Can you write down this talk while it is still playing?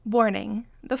Warning: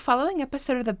 the following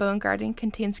episode of The Bone Garden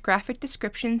contains graphic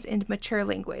descriptions and mature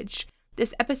language.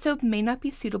 This episode may not be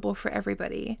suitable for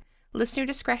everybody. Listener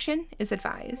discretion is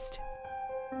advised.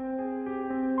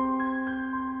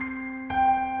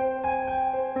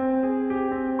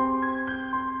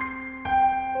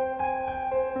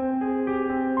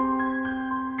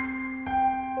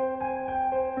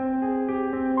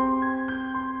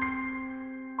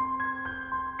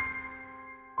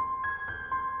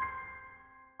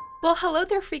 Well, hello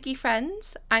there, freaky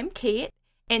friends. I'm Kate,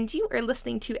 and you are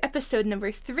listening to episode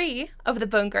number 3 of the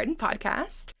Bone Garden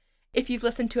podcast. If you've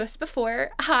listened to us before,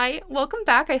 hi, welcome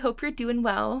back. I hope you're doing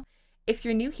well. If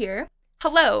you're new here,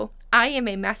 hello. I am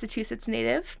a Massachusetts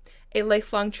native, a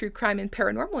lifelong true crime and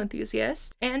paranormal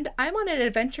enthusiast, and I'm on an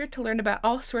adventure to learn about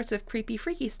all sorts of creepy,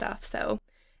 freaky stuff. So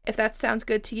if that sounds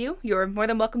good to you, you're more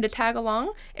than welcome to tag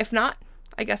along. If not,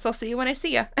 I guess I'll see you when I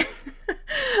see you.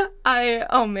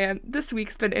 Oh man, this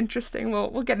week's been interesting.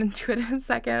 We'll get into it in a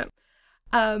second.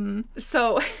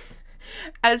 So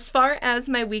as far as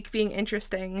my week being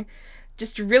interesting,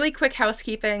 just really quick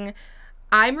housekeeping.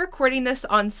 I'm recording this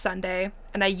on Sunday,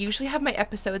 and I usually have my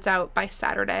episodes out by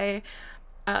Saturday.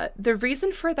 The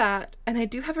reason for that, and I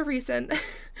do have a reason,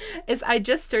 is I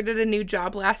just started a new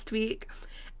job last week,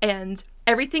 and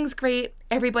everything's great.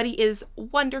 Everybody is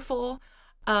wonderful.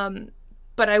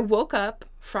 But I woke up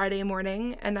Friday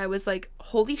morning and I was like,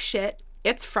 holy shit,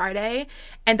 it's Friday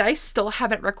and I still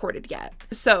haven't recorded yet.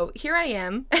 So here I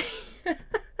am.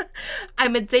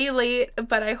 I'm a day late,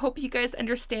 but I hope you guys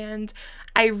understand.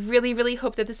 I really, really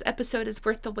hope that this episode is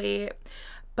worth the wait,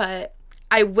 but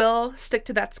I will stick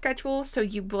to that schedule. So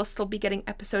you will still be getting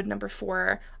episode number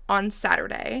 4 on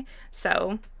Saturday.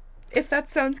 So if that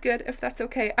sounds good, if that's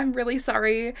okay, I'm really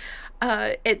sorry.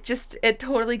 It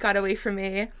totally got away from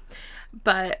me.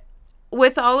 But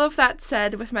with all of that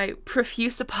said, with my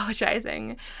profuse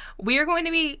apologizing, we are going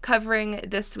to be covering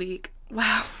this week.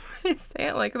 Wow, I say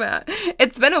it like that.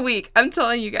 It's been a week, I'm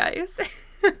telling you guys.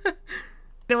 You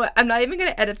know what? I'm not even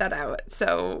going to edit that out,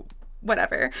 so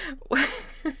whatever.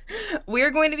 We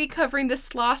are going to be covering the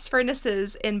Sloss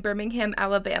Furnaces in Birmingham,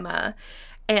 Alabama.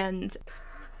 And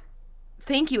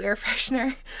thank you, air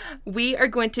freshener. We are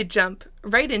going to jump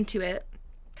right into it.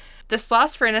 The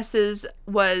Sloss Furnaces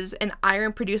was an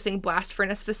iron-producing blast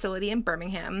furnace facility in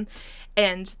Birmingham,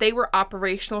 and they were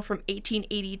operational from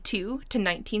 1882 to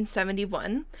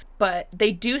 1971, but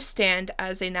they do stand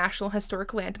as a National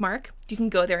Historic Landmark. You can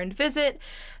go there and visit.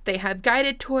 They have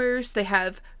guided tours. They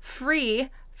have free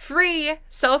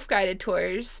self-guided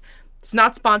tours. It's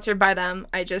not sponsored by them.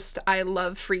 I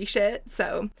love free shit,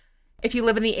 so if you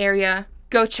live in the area,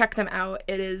 go check them out.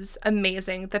 It is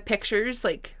amazing. The pictures,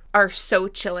 are so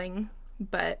chilling.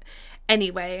 But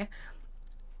anyway,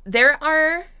 there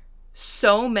are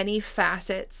so many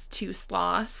facets to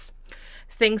Sloss.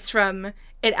 Things from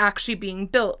it actually being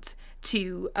built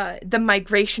to the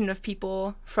migration of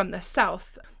people from the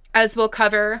South. As we'll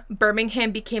cover,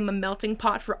 Birmingham became a melting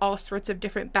pot for all sorts of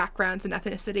different backgrounds and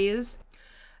ethnicities.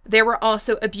 There were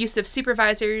also abusive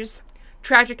supervisors,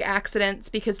 tragic accidents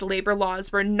because labor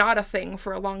laws were not a thing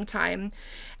for a long time.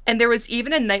 And there was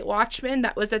even a night watchman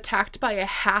that was attacked by a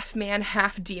half-man,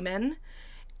 half-demon.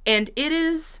 And it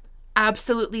is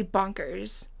absolutely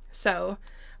bonkers. So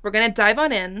we're going to dive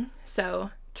on in.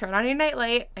 So turn on your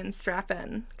nightlight and strap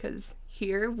in, because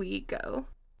here we go.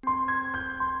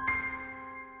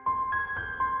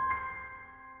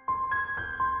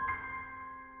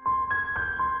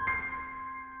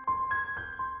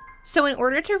 So in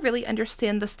order to really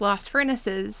understand the Sloss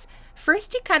Furnaces,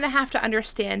 first you kind of have to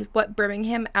understand what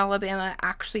Birmingham, Alabama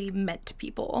actually meant to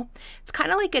people. It's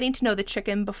kind of like getting to know the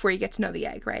chicken before you get to know the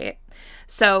egg, right?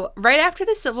 So right after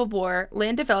the Civil War,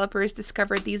 land developers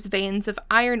discovered these veins of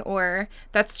iron ore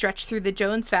that stretched through the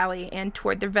Jones Valley and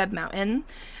toward the Red Mountain.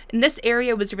 And this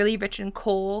area was really rich in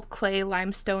coal, clay,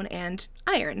 limestone, and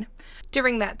iron.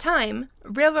 During that time,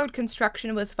 railroad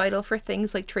construction was vital for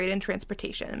things like trade and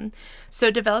transportation.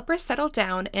 So developers settled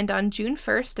down, and on June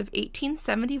 1st of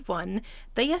 1871,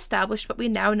 they established what we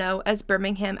now know as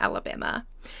Birmingham, Alabama.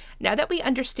 Now that we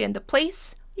understand the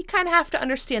place, we kind of have to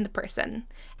understand the person.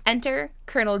 Enter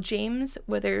Colonel James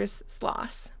Withers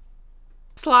Sloss.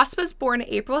 Sloss was born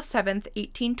April 7th,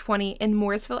 1820 in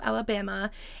Mooresville,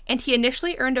 Alabama, and he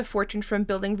initially earned a fortune from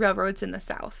building railroads in the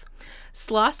South.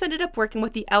 Sloss ended up working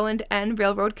with the L&N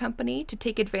Railroad Company to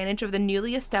take advantage of the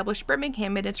newly established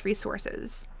Birmingham and its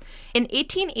resources. In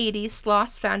 1880,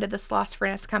 Sloss founded the Sloss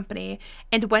Furnace Company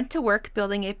and went to work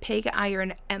building a pig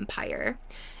iron empire.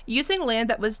 Using land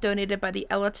that was donated by the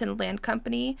Ellerton Land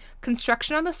Company,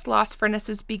 construction on the Sloss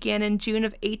Furnaces began in June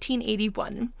of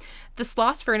 1881. The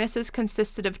Sloss Furnaces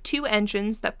consisted of 2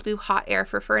 engines that blew hot air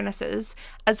for furnaces,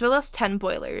 as well as 10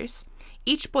 boilers.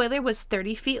 Each boiler was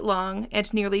 30 feet long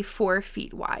and nearly 4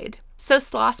 feet wide. So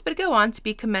Sloss would go on to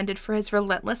be commended for his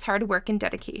relentless hard work and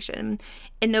dedication.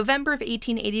 In November of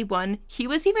 1881, he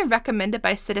was even recommended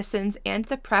by citizens and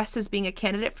the press as being a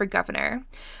candidate for governor.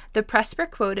 The press were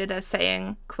quoted as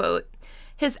saying, quote,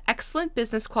 "His excellent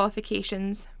business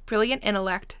qualifications, brilliant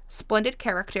intellect, splendid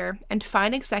character, and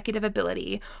fine executive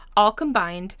ability, all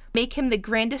combined, make him the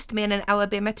grandest man in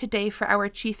Alabama today for our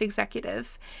chief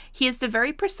executive. He is the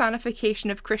very personification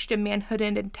of Christian manhood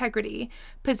and integrity,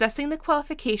 possessing the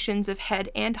qualifications of head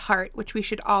and heart which we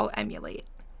should all emulate."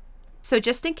 So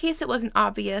just in case it wasn't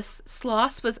obvious,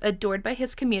 Sloss was adored by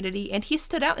his community and he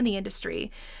stood out in the industry.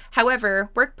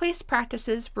 However, workplace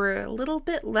practices were a little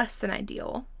bit less than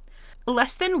ideal.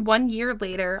 Less than 1 year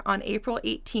later, on April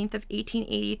 18th of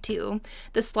 1882,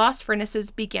 the Sloss Furnaces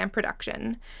began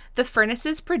production. The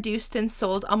furnaces produced and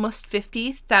sold almost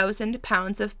 50,000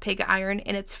 pounds of pig iron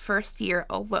in its first year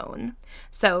alone.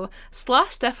 So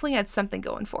Sloss definitely had something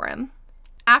going for him.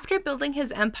 After building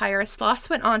his empire, Sloss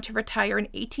went on to retire in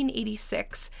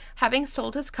 1886, having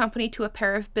sold his company to a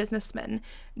pair of businessmen,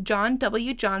 John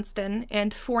W. Johnston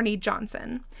and Forney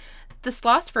Johnson. The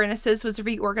Sloss Furnaces was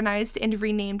reorganized and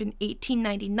renamed in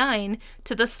 1899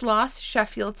 to the Sloss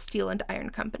Sheffield Steel and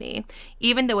Iron Company,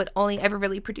 even though it only ever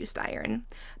really produced iron.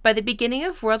 By the beginning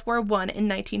of World War I in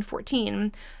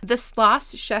 1914, the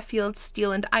Sloss Sheffield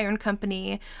Steel and Iron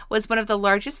Company was one of the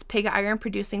largest pig iron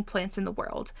producing plants in the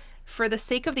world. For the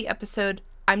sake of the episode,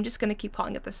 I'm just going to keep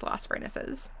calling it the Sloss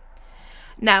Furnaces.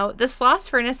 Now, the Sloss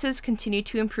Furnaces continued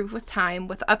to improve with time,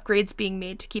 with upgrades being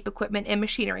made to keep equipment and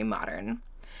machinery modern.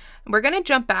 We're going to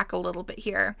jump back a little bit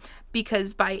here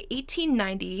because by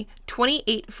 1890,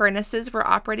 28 furnaces were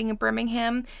operating in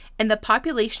Birmingham, and the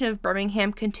population of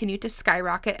Birmingham continued to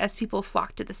skyrocket as people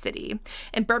flocked to the city.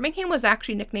 And Birmingham was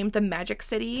actually nicknamed the Magic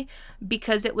City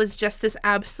because it was just this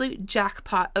absolute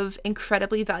jackpot of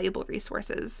incredibly valuable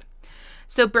resources.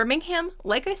 So Birmingham,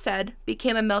 like I said,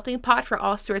 became a melting pot for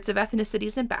all sorts of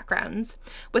ethnicities and backgrounds,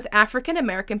 with African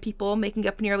American people making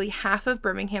up nearly half of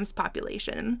Birmingham's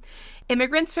population.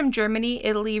 Immigrants from Germany,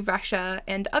 Italy, Russia,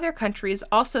 and other countries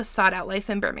also sought out life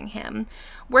in Birmingham.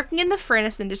 Working in the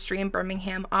furnace industry in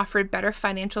Birmingham offered better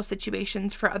financial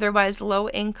situations for otherwise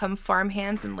low-income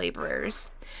farmhands and laborers.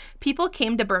 People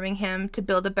came to Birmingham to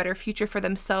build a better future for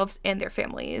themselves and their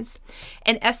families.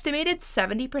 An estimated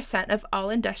 70% of all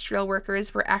industrial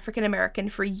workers were African American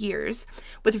for years,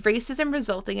 with racism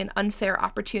resulting in unfair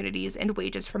opportunities and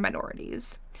wages for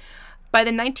minorities. By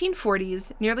the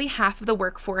 1940s, nearly half of the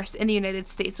workforce in the United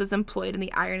States was employed in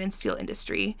the iron and steel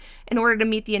industry in order to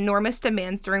meet the enormous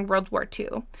demands during World War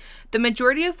II. The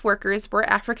majority of workers were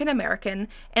African American,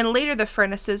 and later the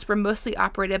furnaces were mostly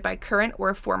operated by current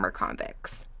or former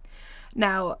convicts.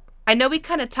 Now, I know we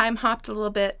kind of time hopped a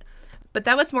little bit, but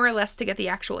that was more or less to get the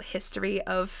actual history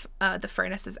of the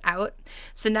furnaces out.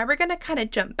 So now we're going to kind of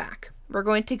jump back. We're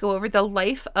going to go over the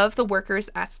life of the workers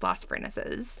at Sloss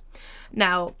Furnaces.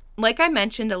 Now, like I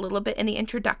mentioned a little bit in the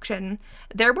introduction,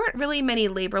 there weren't really many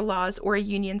labor laws or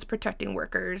unions protecting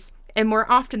workers, and more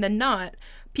often than not,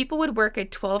 people would work a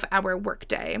 12-hour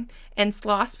workday, and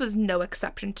Sloss was no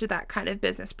exception to that kind of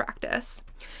business practice.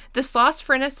 The Sloss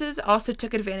Furnaces also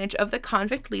took advantage of the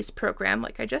convict lease program,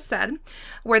 like I just said,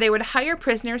 where they would hire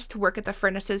prisoners to work at the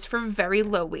furnaces for very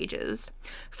low wages.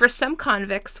 For some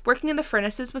convicts, working in the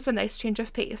furnaces was a nice change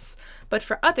of pace, but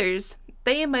for others,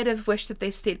 they might have wished that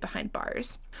they stayed behind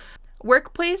bars.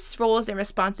 Workplace roles and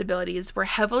responsibilities were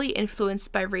heavily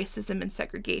influenced by racism and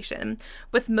segregation,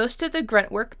 with most of the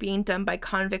grunt work being done by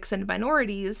convicts and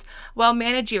minorities, while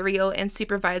managerial and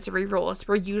supervisory roles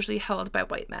were usually held by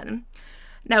white men.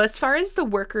 Now, as far as the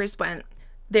workers went,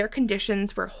 their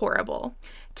conditions were horrible.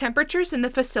 Temperatures in the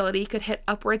facility could hit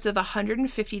upwards of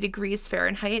 150 degrees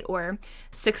Fahrenheit or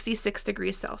 66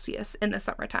 degrees Celsius in the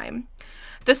summertime.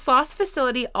 The Sloss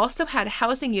facility also had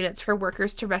housing units for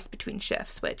workers to rest between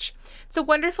shifts, which it's a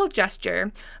wonderful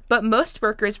gesture, but most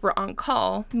workers were on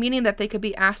call, meaning that they could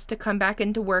be asked to come back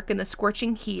into work in the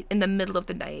scorching heat in the middle of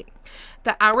the night.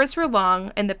 The hours were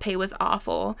long and the pay was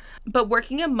awful, but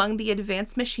working among the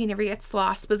advanced machinery at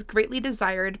Sloss was greatly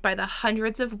desired by the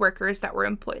hundreds of workers that were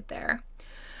employed there.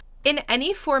 In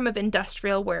any form of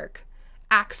industrial work,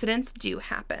 accidents do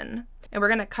happen, and we're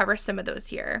going to cover some of those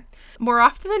here. More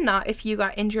often than not, if you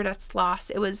got injured at Sloss,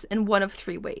 it was in one of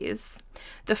three ways.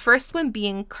 The first one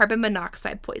being carbon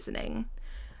monoxide poisoning.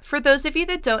 For those of you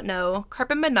that don't know,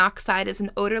 carbon monoxide is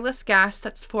an odorless gas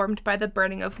that's formed by the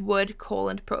burning of wood, coal,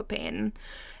 and propane.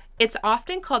 It's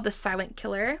often called the silent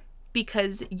killer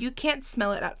because you can't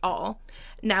smell it at all.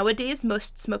 Nowadays,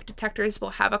 most smoke detectors will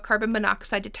have a carbon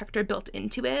monoxide detector built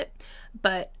into it,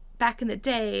 but back in the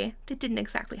day, they didn't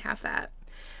exactly have that.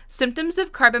 Symptoms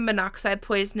of carbon monoxide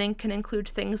poisoning can include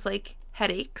things like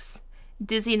headaches,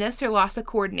 dizziness or loss of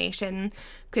coordination,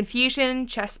 confusion,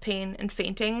 chest pain, and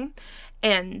fainting.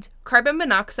 And carbon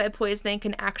monoxide poisoning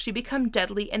can actually become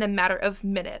deadly in a matter of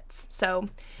minutes. So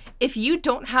if you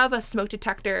don't have a smoke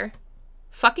detector,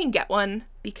 fucking get one,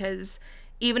 because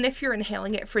even if you're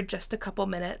inhaling it for just a couple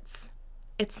minutes,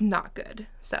 it's not good.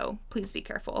 So please be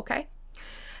careful, okay?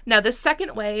 Now, the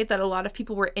second way that a lot of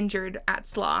people were injured at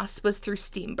Sloss was through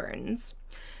steam burns.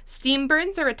 Steam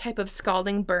burns are a type of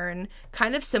scalding burn,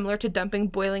 kind of similar to dumping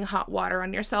boiling hot water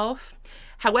on yourself.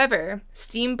 However,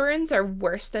 steam burns are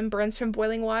worse than burns from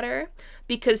boiling water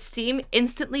because steam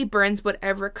instantly burns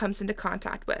whatever it comes into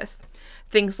contact with.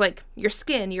 Things like your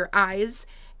skin, your eyes,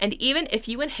 and even if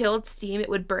you inhaled steam, it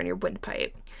would burn your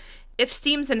windpipe. If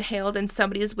steam's inhaled and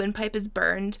somebody's windpipe is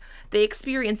burned, they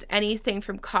experience anything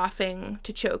from coughing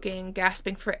to choking,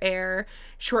 gasping for air,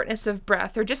 shortness of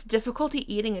breath, or just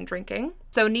difficulty eating and drinking.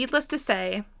 So needless to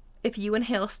say, if you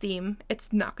inhale steam,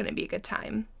 it's not going to be a good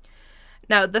time.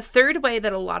 Now, the third way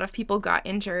that a lot of people got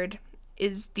injured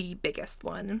is the biggest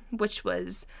one, which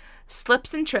was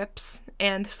slips and trips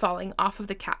and falling off of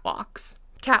the catwalks.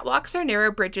 Catwalks are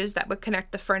narrow bridges that would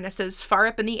connect the furnaces far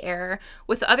up in the air,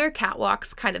 with other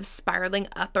catwalks kind of spiraling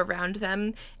up around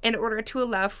them in order to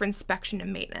allow for inspection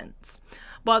and maintenance.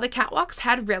 While the catwalks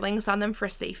had railings on them for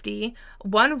safety,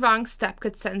 one wrong step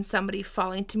could send somebody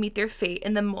falling to meet their fate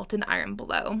in the molten iron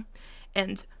below.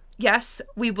 And yes,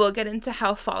 we will get into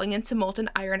how falling into molten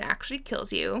iron actually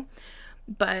kills you,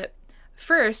 but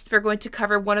first, we're going to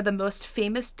cover one of the most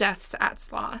famous deaths at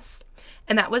Sloss,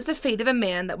 and that was the fate of a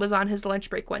man that was on his lunch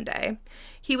break one day.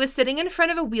 He was sitting in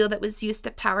front of a wheel that was used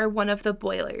to power one of the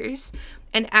boilers,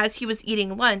 and as he was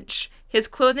eating lunch, his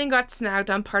clothing got snagged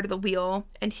on part of the wheel,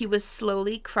 and he was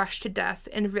slowly crushed to death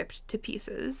and ripped to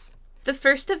pieces. The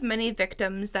first of many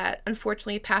victims that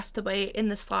unfortunately passed away in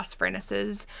the Sloss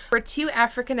Furnaces were two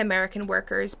African-American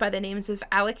workers by the names of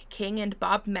Alec King and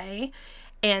Bob May,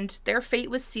 and their fate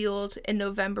was sealed in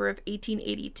November of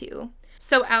 1882.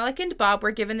 So Alec and Bob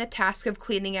were given the task of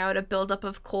cleaning out a buildup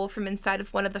of coal from inside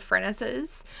of one of the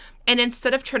furnaces, and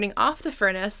instead of turning off the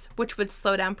furnace, which would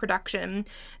slow down production,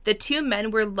 the two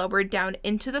men were lowered down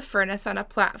into the furnace on a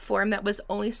platform that was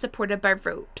only supported by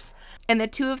ropes, and the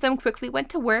two of them quickly went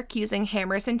to work using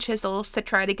hammers and chisels to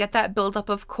try to get that buildup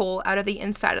of coal out of the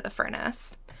inside of the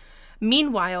furnace.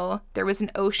 Meanwhile, there was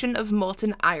an ocean of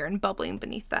molten iron bubbling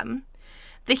beneath them.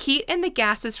 The heat and the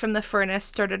gases from the furnace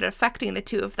started affecting the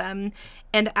two of them,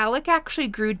 and Alec actually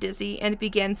grew dizzy and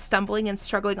began stumbling and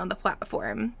struggling on the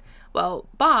platform. Well,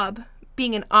 Bob,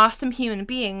 being an awesome human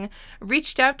being,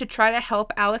 reached out to try to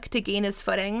help Alec to gain his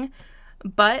footing,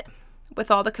 but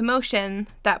with all the commotion,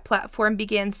 that platform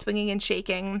began swinging and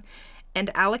shaking,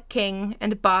 and Alec King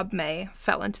and Bob May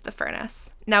fell into the furnace.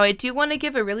 Now, I do want to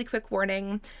give a really quick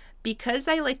warning. Because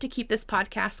I like to keep this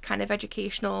podcast kind of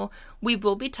educational, we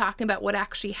will be talking about what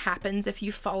actually happens if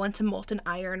you fall into molten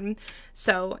iron.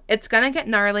 So it's gonna get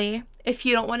gnarly. If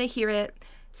you don't want to hear it,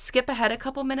 skip ahead a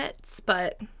couple minutes,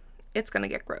 but it's gonna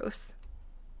get gross.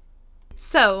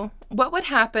 So what would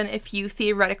happen if you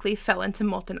theoretically fell into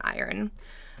molten iron?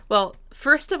 Well,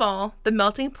 first of all, the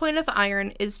melting point of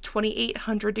iron is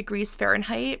 2,800 degrees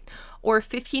Fahrenheit or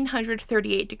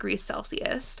 1,538 degrees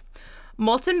Celsius.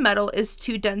 Molten metal is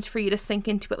too dense for you to sink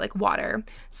into it like water,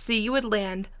 so you would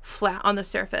land flat on the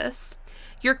surface.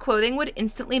 Your clothing would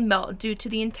instantly melt due to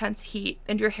the intense heat,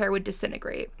 and your hair would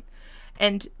disintegrate.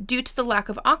 And due to the lack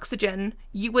of oxygen,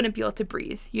 you wouldn't be able to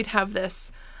breathe. You'd have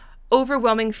this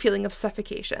overwhelming feeling of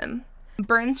suffocation.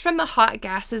 Burns from the hot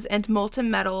gases and molten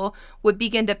metal would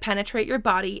begin to penetrate your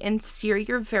body and sear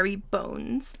your very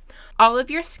bones. All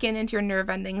of your skin and your nerve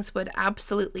endings would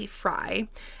absolutely fry.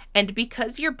 And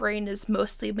because your brain is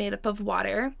mostly made up of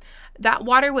water, that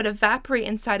water would evaporate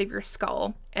inside of your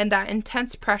skull, and that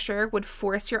intense pressure would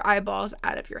force your eyeballs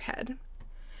out of your head.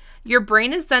 Your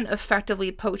brain is then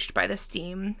effectively poached by the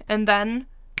steam, and then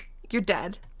you're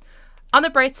dead. On the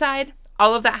bright side,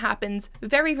 all of that happens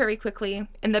very, very quickly,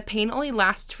 and the pain only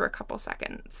lasts for a couple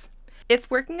seconds.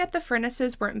 If working at the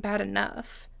furnaces weren't bad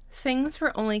enough, things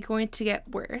were only going to get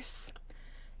worse.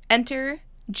 Enter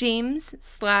James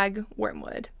Slag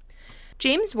Wormwood.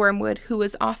 James Wormwood, who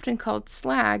was often called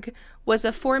Slag, was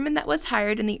a foreman that was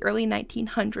hired in the early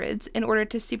 1900s in order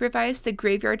to supervise the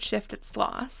graveyard shift at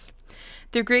Sloss.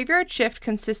 The graveyard shift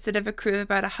consisted of a crew of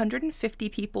about 150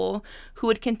 people who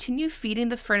would continue feeding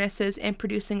the furnaces and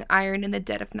producing iron in the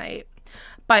dead of night.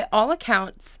 By all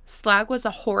accounts, Slag was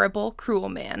a horrible, cruel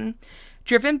man.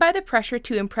 Driven by the pressure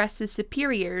to impress his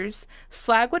superiors,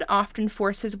 Slag would often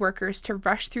force his workers to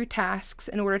rush through tasks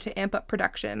in order to amp up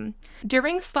production.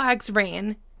 During Slag's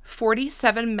reign,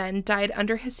 47 men died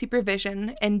under his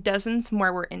supervision and dozens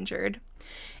more were injured.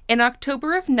 In October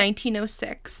of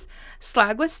 1906,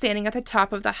 Slag was standing at the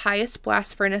top of the highest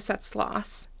blast furnace at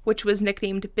Sloss, which was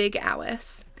nicknamed Big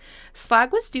Alice.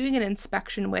 Slag was doing an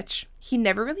inspection, which he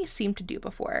never really seemed to do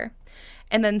before.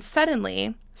 And then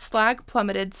suddenly, Slag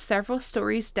plummeted several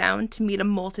stories down to meet a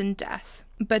molten death.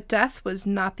 But death was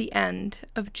not the end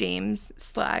of James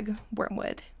Slag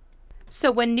Wormwood. So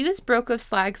when news broke of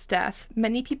Slag's death,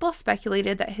 many people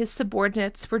speculated that his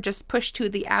subordinates were just pushed to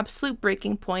the absolute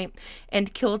breaking point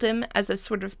and killed him as a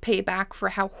sort of payback for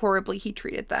how horribly he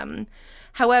treated them.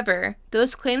 However,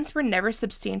 those claims were never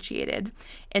substantiated,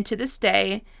 and to this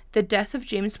day, the death of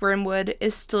James Wormwood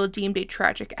is still deemed a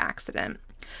tragic accident.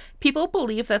 People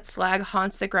believe that Slag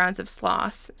haunts the grounds of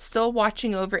Sloss, still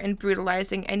watching over and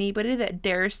brutalizing anybody that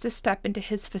dares to step into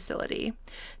his facility.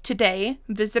 Today,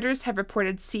 visitors have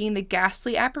reported seeing the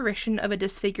ghastly apparition of a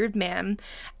disfigured man,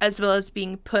 as well as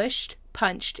being pushed,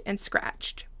 punched, and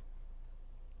scratched.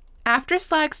 After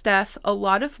Slag's death, a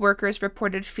lot of workers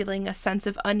reported feeling a sense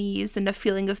of unease and a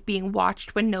feeling of being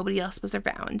watched when nobody else was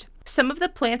around. Some of the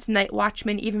plant's night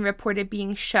watchmen even reported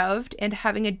being shoved and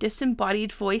having a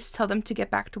disembodied voice tell them to get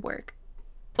back to work.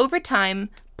 Over time,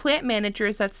 plant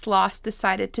managers at Sloss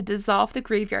decided to dissolve the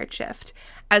graveyard shift,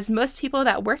 as most people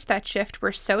that worked that shift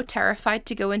were so terrified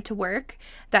to go into work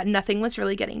that nothing was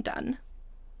really getting done.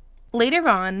 Later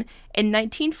on, in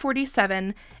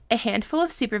 1947, a handful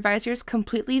of supervisors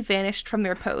completely vanished from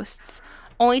their posts,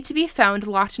 only to be found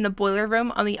locked in a boiler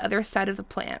room on the other side of the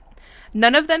plant.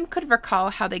 None of them could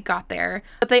recall how they got there,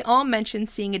 but they all mentioned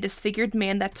seeing a disfigured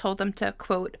man that told them to,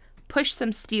 quote, push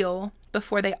some steel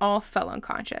before they all fell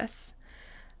unconscious.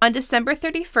 On December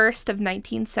 31st of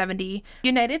 1970,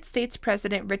 United States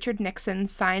President Richard Nixon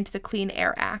signed the Clean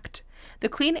Air Act. The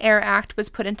Clean Air Act was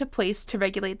put into place to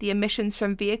regulate the emissions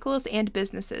from vehicles and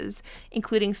businesses,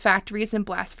 including factories and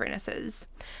blast furnaces.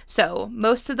 So,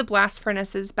 most of the blast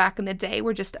furnaces back in the day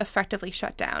were just effectively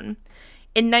shut down.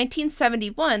 In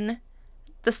 1971,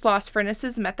 the Sloss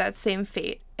Furnaces met that same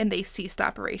fate, and they ceased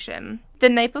operation. The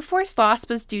night before Sloss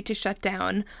was due to shut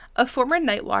down, a former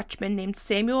night watchman named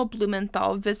Samuel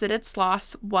Blumenthal visited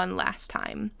Sloss one last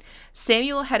time.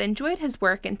 Samuel had enjoyed his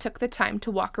work and took the time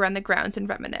to walk around the grounds and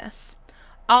reminisce.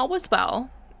 All was well,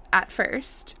 at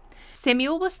first.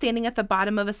 Samuel was standing at the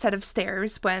bottom of a set of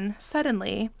stairs when,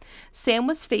 suddenly, Sam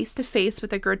was face to face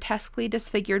with a grotesquely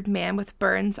disfigured man with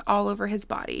burns all over his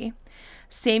body.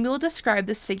 Samuel described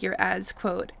this figure as,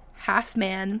 quote, half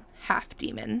man, half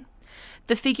demon.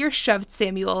 The figure shoved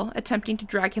Samuel, attempting to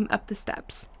drag him up the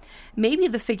steps. Maybe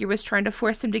the figure was trying to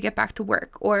force him to get back to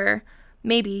work, or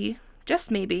maybe,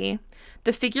 just maybe,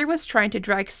 the figure was trying to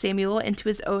drag Samuel into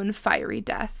his own fiery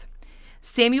death.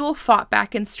 Samuel fought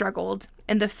back and struggled,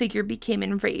 and the figure became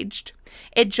enraged.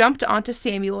 It jumped onto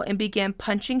Samuel and began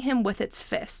punching him with its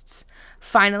fists.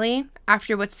 Finally,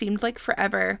 after what seemed like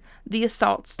forever, the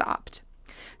assault stopped.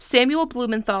 Samuel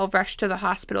Blumenthal rushed to the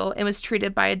hospital and was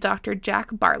treated by a Dr. Jack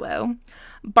Barlow.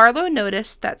 Barlow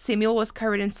noticed that Samuel was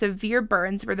covered in severe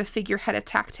burns where the figure had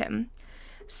attacked him.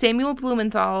 Samuel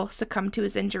Blumenthal succumbed to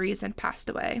his injuries and passed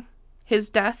away. His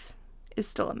death is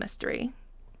still a mystery.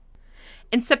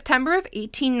 In September of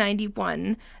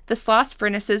 1891, the Sloss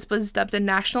Furnaces was dubbed a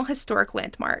National Historic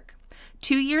Landmark.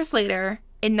 2 years later,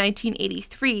 in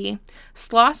 1983,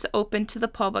 Sloss opened to the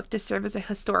public to serve as a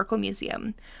historical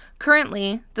museum.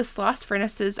 Currently, the Sloss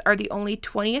Furnaces are the only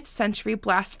 20th century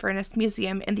blast furnace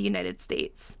museum in the United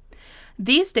States.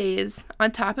 These days,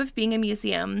 on top of being a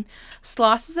museum,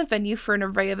 Sloss is a venue for an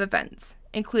array of events,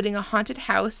 including a haunted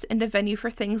house and a venue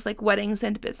for things like weddings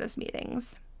and business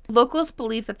meetings. Locals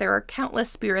believe that there are countless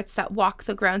spirits that walk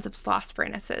the grounds of Sloss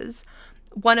Furnaces,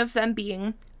 one of them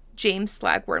being James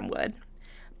Slag Wormwood.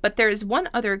 But there is one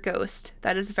other ghost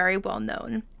that is very well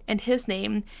known, and his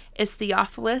name is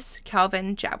Theophilus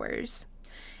Calvin Jowers.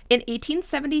 In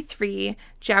 1873,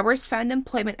 Jowers found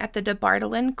employment at the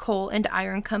DeBartolin Coal and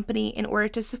Iron Company in order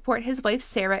to support his wife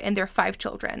Sarah and their 5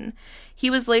 children. He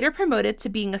was later promoted to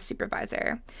being a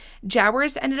supervisor.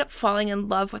 Jowers ended up falling in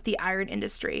love with the iron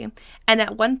industry, and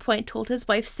at one point told his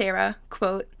wife Sarah,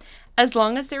 quote, "As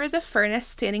long as there is a furnace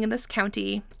standing in this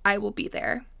county, I will be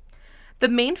there." The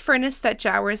main furnace that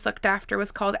Jowers looked after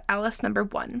was called Alice No.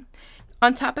 1.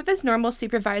 On top of his normal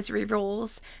supervisory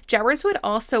roles, Jowers would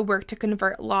also work to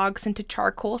convert logs into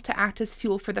charcoal to act as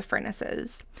fuel for the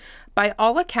furnaces. By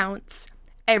all accounts,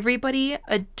 everybody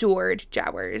adored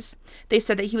Jowers. They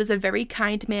said that he was a very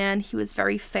kind man, he was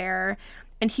very fair,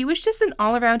 and he was just an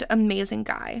all-around amazing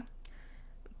guy.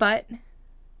 But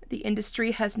the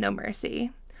industry has no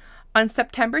mercy. On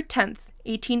September 10th,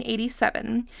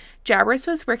 1887, Jowers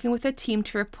was working with a team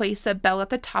to replace a bell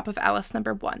at the top of Alice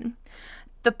number 1.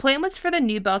 The plan was for the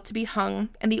new bell to be hung,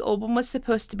 and the old one was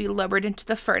supposed to be lowered into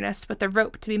the furnace with the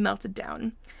rope to be melted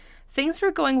down. Things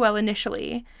were going well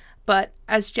initially, but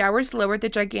as Jowers lowered the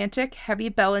gigantic, heavy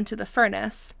bell into the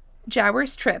furnace,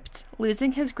 Jowers tripped,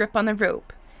 losing his grip on the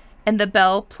rope, and the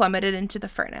bell plummeted into the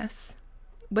furnace,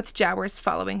 with Jowers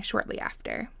following shortly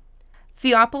after.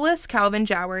 Theophilus Calvin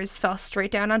Jowers fell straight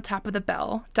down on top of the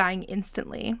bell, dying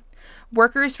instantly.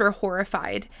 Workers were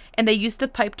horrified, and they used a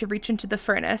pipe to reach into the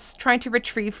furnace, trying to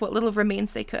retrieve what little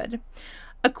remains they could.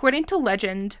 According to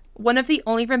legend, one of the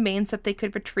only remains that they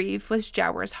could retrieve was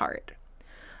Jowers' heart.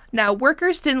 Now,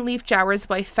 workers didn't leave Jowers'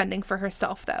 wife fending for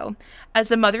herself, though.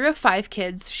 As a mother of 5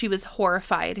 kids, she was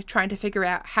horrified, trying to figure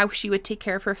out how she would take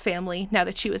care of her family now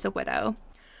that she was a widow.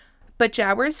 But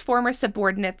Jowers' former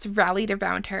subordinates rallied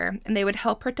around her, and they would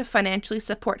help her to financially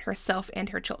support herself and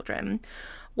her children.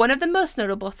 One of the most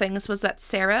notable things was that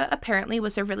Sarah apparently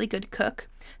was a really good cook,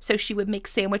 so she would make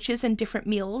sandwiches and different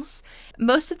meals.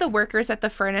 Most of the workers at the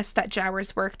furnace that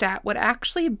Jowers worked at would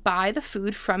actually buy the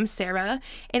food from Sarah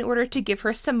in order to give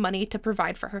her some money to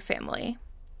provide for her family.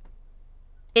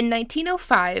 In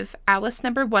 1905, Alice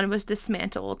number 1 was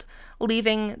dismantled,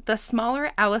 leaving the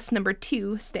smaller Alice number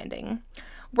 2 standing.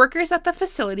 Workers at the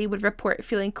facility would report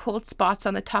feeling cold spots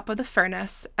on the top of the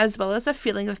furnace, as well as a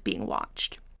feeling of being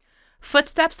watched.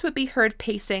 Footsteps would be heard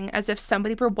pacing as if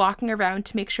somebody were walking around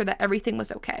to make sure that everything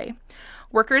was okay.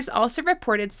 Workers also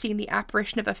reported seeing the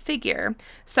apparition of a figure,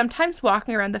 sometimes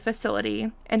walking around the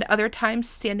facility, and other times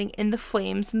standing in the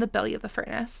flames in the belly of the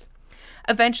furnace.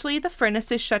 Eventually, the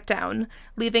furnaces shut down,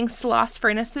 leaving Sloss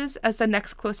Furnaces as the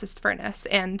next closest furnace,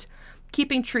 and,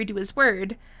 keeping true to his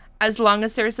word, as long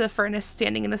as there's a furnace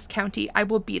standing in this county, I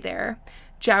will be there.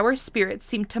 Jowers' spirits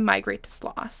seemed to migrate to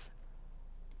Sloss.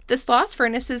 The Sloss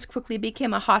Furnaces quickly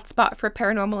became a hotspot for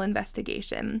paranormal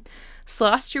investigation.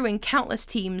 Sloss drew in countless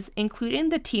teams, including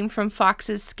the team from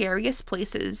Fox's Scariest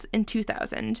Places in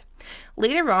 2000.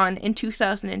 Later on, in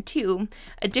 2002,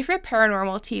 a different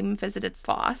paranormal team visited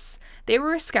Sloss. They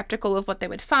were skeptical of what they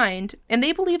would find, and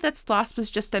they believed that Sloss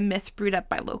was just a myth brewed up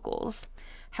by locals.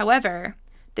 However,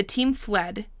 the team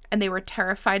fled, and they were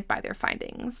terrified by their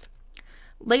findings.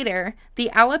 Later, the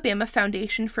Alabama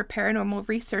Foundation for Paranormal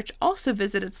Research also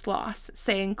visited Sloss,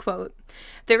 saying, quote,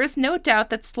 "There is no doubt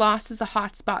that Sloss is a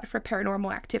hotspot for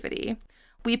paranormal activity.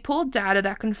 We pulled data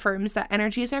that confirms that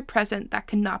energies are present that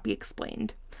cannot be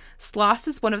explained. Sloss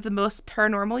is one of the most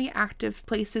paranormally active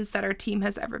places that our team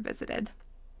has ever visited."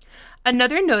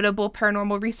 Another notable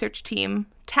paranormal research team,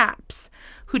 TAPS,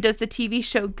 who does the TV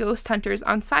show Ghost Hunters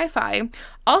on Sci-Fi,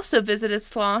 also visited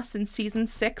Sloss in Season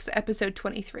 6, Episode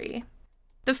 23.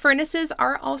 The furnaces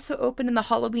are also open in the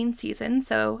Halloween season,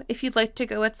 so if you'd like to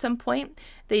go at some point,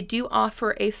 they do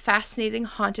offer a fascinating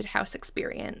haunted house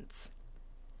experience.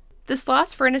 The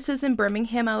Sloss Furnaces in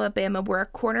Birmingham, Alabama were a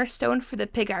cornerstone for the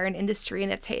pig iron industry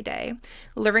in its heyday,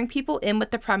 luring people in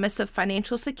with the promise of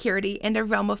financial security and a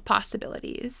realm of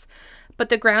possibilities. But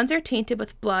the grounds are tainted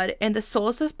with blood, and the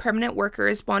souls of permanent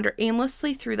workers wander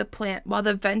aimlessly through the plant while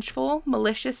the vengeful,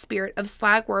 malicious spirit of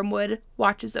Slag Wormwood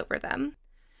watches over them.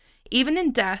 Even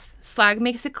in death, Slag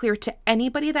makes it clear to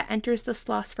anybody that enters the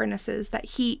Sloss Furnaces that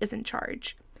he is in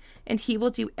charge, and he will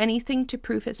do anything to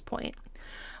prove his point.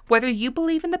 Whether you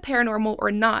believe in the paranormal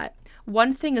or not,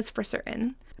 one thing is for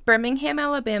certain. Birmingham,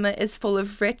 Alabama is full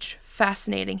of rich,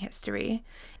 fascinating history.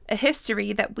 A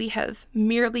history that we have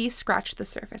merely scratched the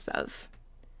surface of.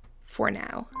 For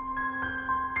now.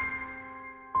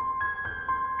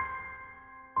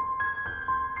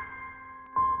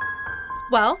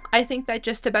 Well, I think that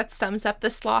just about sums up the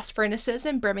Sloss Furnaces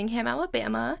in Birmingham,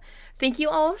 Alabama. Thank you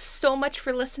all so much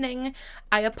for listening.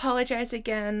 I apologize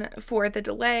again for the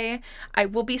delay. I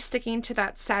will be sticking to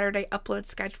that Saturday upload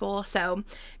schedule, so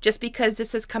just because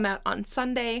this has come out on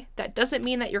Sunday, that doesn't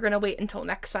mean that you're going to wait until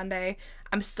next Sunday.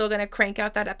 I'm still going to crank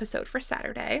out that episode for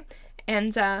Saturday.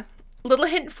 And little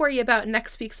hint for you about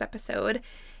next week's episode,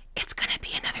 it's going to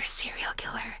be another serial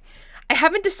killer. I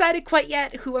haven't decided quite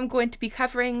yet who I'm going to be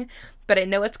covering, but I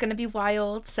know it's going to be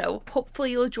wild, so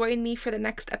hopefully you'll join me for the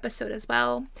next episode as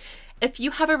well. If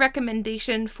you have a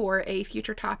recommendation for a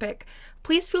future topic,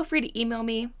 please feel free to email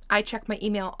me. I check my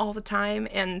email all the time,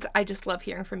 and I just love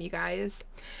hearing from you guys.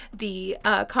 The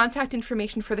contact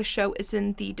information for the show is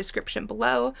in the description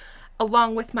below,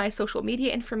 along with my social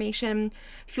media information.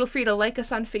 Feel free to like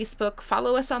us on Facebook,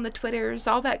 follow us on the Twitters,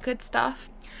 all that good stuff.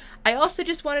 I also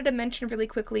just wanted to mention really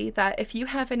quickly that if you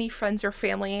have any friends or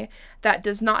family that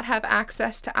does not have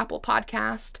access to Apple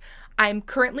Podcast, I'm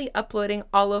currently uploading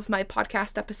all of my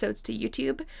podcast episodes to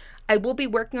YouTube. I will be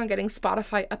working on getting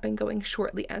Spotify up and going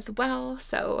shortly as well,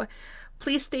 so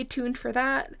please stay tuned for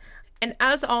that. And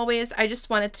as always, I just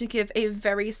wanted to give a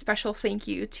very special thank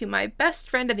you to my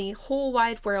best friend in the whole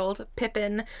wide world,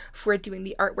 Pippin, for doing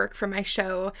the artwork for my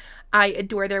show. I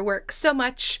adore their work so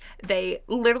much. They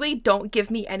literally don't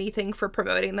give me anything for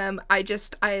promoting them. I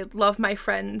love my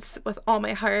friends with all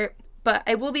my heart. But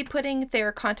I will be putting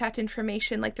their contact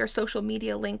information, like their social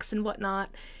media links and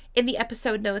whatnot, in the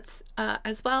episode notes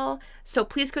as well. So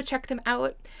please go check them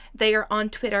out. They are on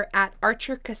Twitter at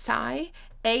ArcherKasai,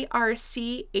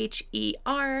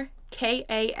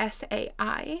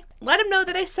 ArcherKasai. Let them know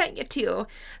that I sent you too.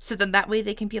 So then that way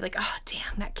they can be like, oh,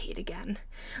 damn, that Kate again.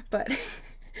 But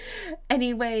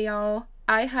anyway, y'all,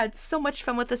 I had so much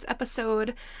fun with this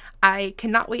episode. I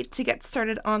cannot wait to get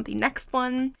started on the next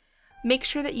one. Make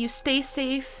sure that you stay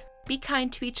safe, be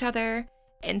kind to each other,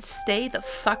 and stay the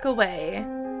fuck away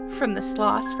from the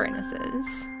Sloss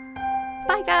Furnaces.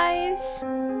 Bye,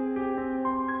 guys!